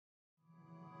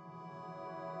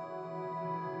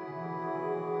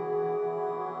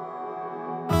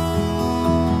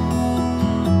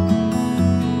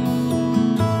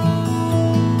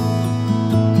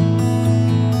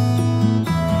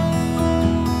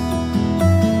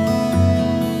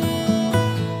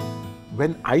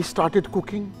when I started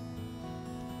cooking,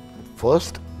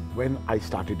 first when I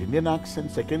started Indian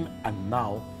accent, second, and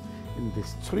now in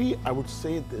this three, I would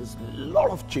say there's a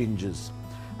lot of changes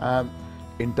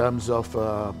in terms of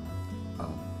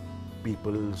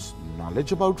people's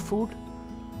knowledge about food,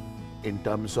 in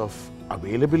terms of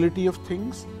availability of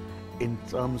things, in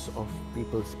terms of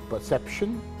people's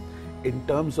perception, in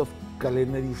terms of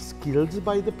culinary skills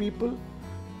by the people.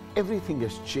 Everything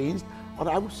has changed, or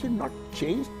I would say not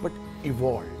changed, but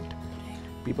evolved.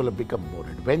 People have become more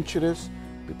adventurous,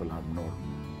 people are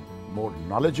more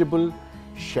knowledgeable,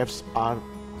 chefs are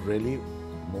really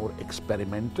more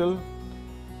experimental.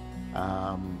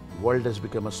 World has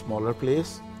become a smaller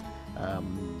place.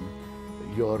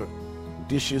 Your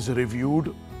dish is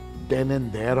reviewed then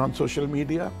and there on social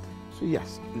media. So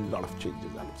yes, a lot of changes,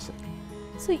 I would say.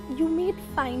 So you made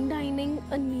fine dining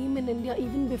a name in India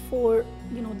even before,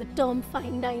 the term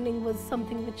fine dining was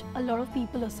something which a lot of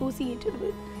people associated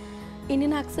with.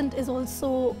 Indian accent is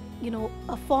also,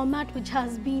 a format which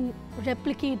has been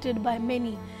replicated by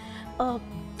many.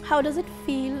 How does it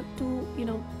feel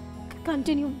to,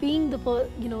 continue being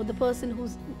the person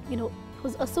who's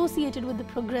associated with the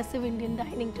progressive Indian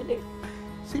dining today?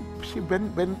 See,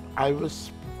 when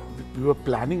we were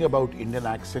planning about Indian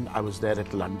accent, I was there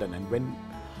at London, and when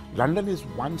London is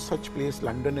one such place,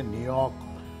 London and New York,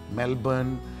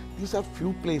 Melbourne, these are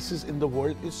few places in the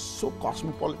world is so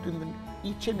cosmopolitan, and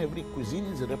each and every cuisine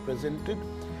is represented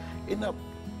in a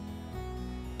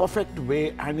perfect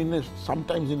way and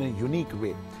sometimes in a unique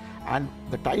way. And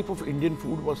the type of Indian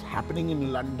food was happening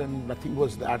in London, nothing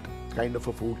was that kind of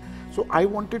a food. So I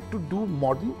wanted to do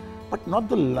modern, but not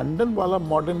the London wala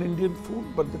modern Indian food,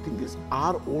 but the thing is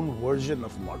our own version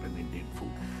of modern Indian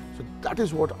food. So that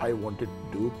is what I wanted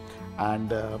to do, and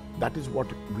that is what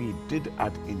we did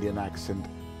at Indian Accent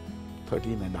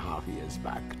 13 and a half years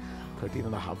back. 13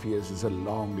 and a half years is a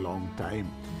long time.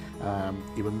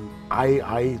 Even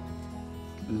I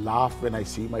laugh when I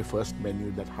see my first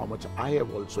menu that how much I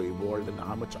have also evolved and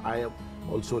how much I have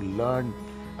also learned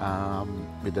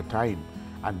with the time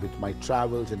and with my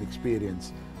travels and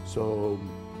experience. So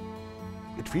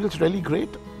it feels really great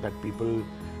that people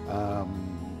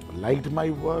liked my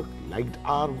work, liked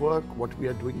our work, what we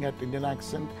are doing at Indian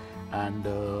Accent, and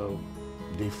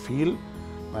they feel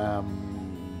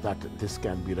that this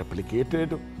can be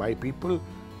replicated by people.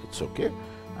 It's okay,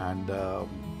 and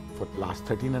for the last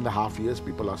 13 and a half years,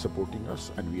 people are supporting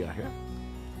us, and we are here.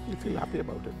 We feel happy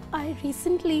about it. I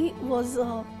recently was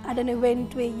at an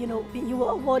event where you were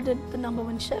awarded the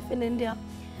 #1 chef in India,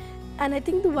 and I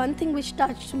think the one thing which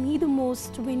touched me the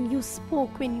most when you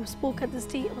spoke at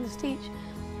the on the stage,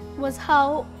 was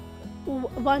how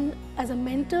one as a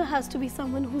mentor has to be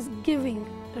someone who's giving,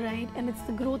 right? And it's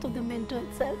the growth of the mentor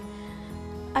itself.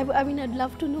 I mean, I'd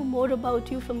love to know more about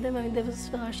you from them. I mean, there was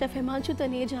Chef Himanshu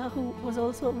Taneja, who was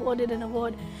also awarded an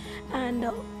award, and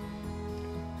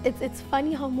it's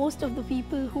funny how most of the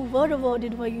people who were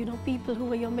awarded were, people who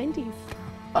were your mentees.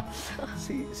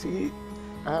 See,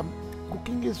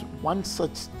 cooking is one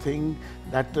such thing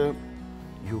that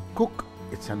you cook,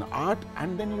 it's an art,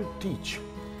 and then you teach.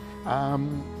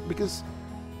 Because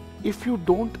if you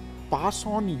don't pass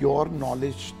on your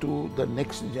knowledge to the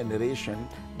next generation,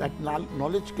 that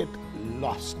knowledge gets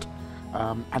lost.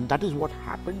 And that is what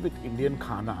happened with Indian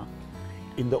Khana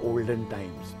in the olden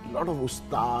times. A lot of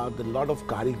ustad, a lot of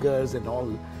karigars and all,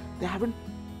 they haven't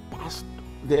passed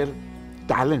their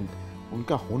talent,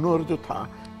 unka honor jo tha,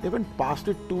 they haven't passed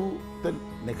it to the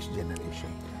next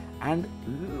generation. And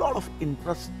a lot of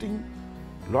interesting,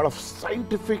 a lot of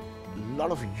scientific, a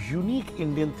lot of unique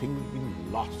Indian things have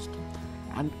been lost.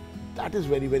 And that is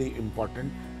very, very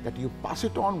important, that you pass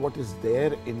it on what is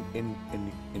there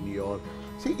in your...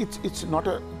 See, it's not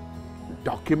a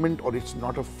document or it's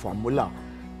not a formula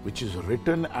which is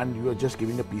written and you are just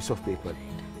giving a piece of paper.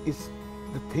 It's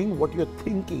the thing, what you are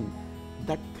thinking,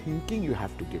 that thinking you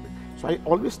have to give it. So I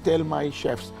always tell my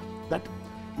chefs that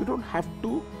you don't have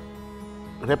to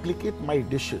replicate my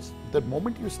dishes. The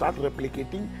moment you start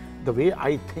replicating the way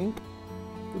I think,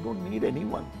 you don't need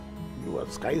anyone.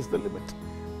 Sky is the limit.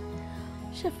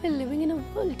 Chef, we're living in a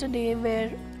world today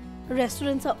where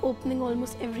restaurants are opening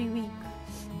almost every week.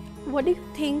 What do you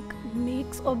think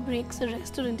makes or breaks a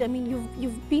restaurant? I mean,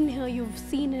 you've been here, you've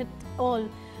seen it all.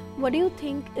 What do you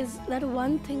think is that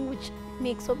one thing which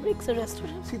makes or breaks a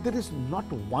restaurant? See, there is not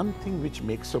one thing which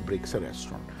makes or breaks a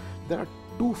restaurant. There are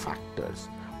two factors.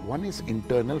 One is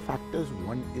internal factors,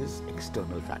 one is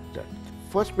external factor.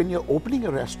 First, when you're opening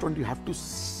a restaurant, you have to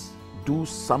do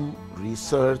some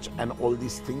research and all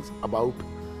these things about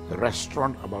the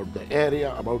restaurant, about the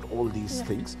area, about all these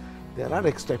things. There are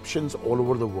exceptions all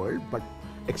over the world, but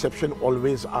exception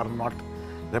always are not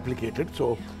replicated.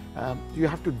 So you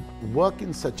have to work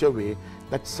in such a way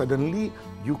that suddenly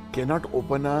you cannot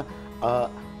open a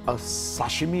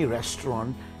sashimi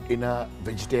restaurant in a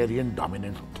vegetarian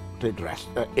dominated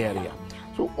area.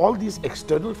 So all these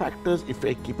external factors, if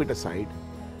I keep it aside,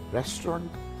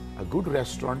 a good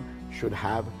restaurant should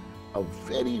have a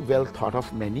very well thought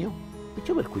of menu,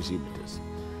 whichever cuisine it is.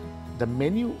 The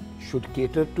menu should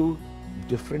cater to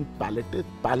different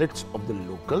palates of the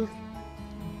local,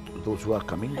 those who are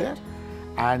coming there,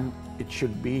 and it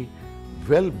should be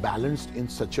well balanced in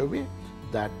such a way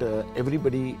that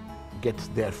everybody gets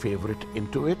their favorite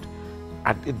into it.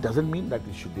 And it doesn't mean that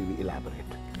it should be elaborate.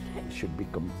 It should be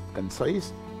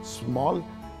concise, small,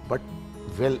 but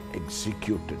well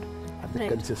executed. And the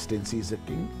consistency is a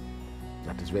king.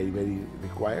 That is very, very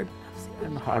required. Absolutely.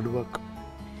 And hard work.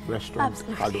 Restaurants,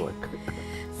 hard work.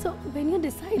 So when you're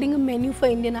deciding a menu for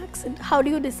Indian accent, how do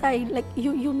you decide? Like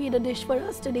you made a dish for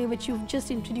us today, which you've just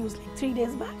introduced like 3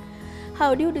 days back.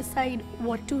 How do you decide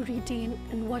what to retain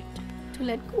and what to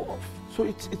let go of? So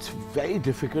it's very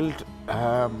difficult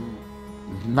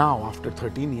now after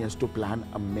 13 years to plan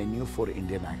a menu for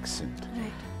Indian accent.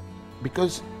 Right.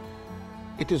 Because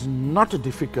it is not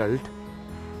difficult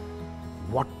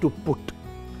what to put.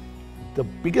 The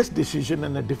biggest decision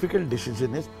and a difficult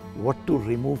decision is what to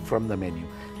remove from the menu.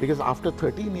 Because after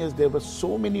 13 years, there were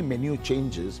so many menu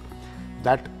changes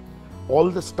that all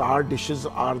the star dishes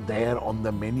are there on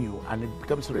the menu, and it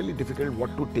becomes really difficult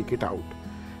what to take it out.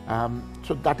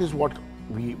 So that is what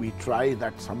we try,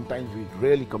 that sometimes we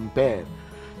really compare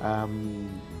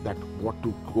that what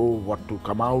to go, what to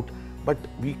come out, but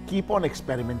we keep on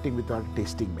experimenting with our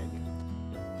tasting menu.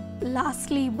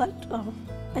 Lastly, but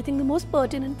I think the most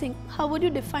pertinent thing, how would you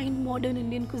define modern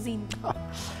Indian cuisine?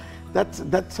 That's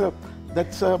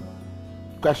a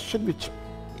question which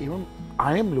even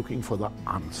I am looking for the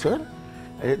answer.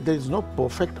 There is no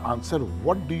perfect answer.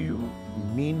 What do you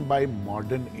mean by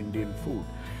modern Indian food?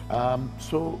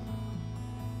 So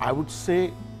I would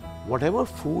say whatever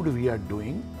food we are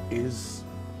doing is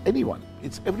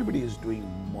everybody is doing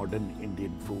modern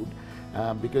Indian food,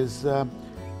 because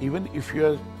even if you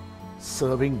are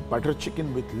serving butter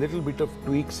chicken with little bit of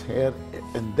tweaks here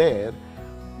and there,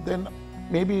 then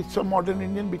maybe it's a modern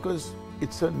Indian because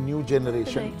it's a new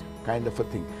generation kind of a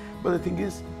thing. But the thing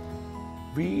is,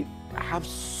 we have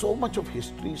so much of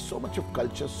history, so much of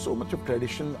culture, so much of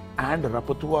tradition and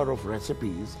repertoire of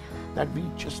recipes that we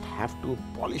just have to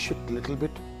polish it little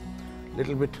bit,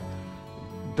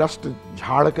 dust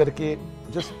jhad karke,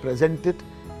 just present it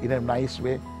in a nice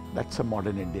way. That's a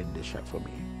modern Indian dish for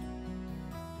me.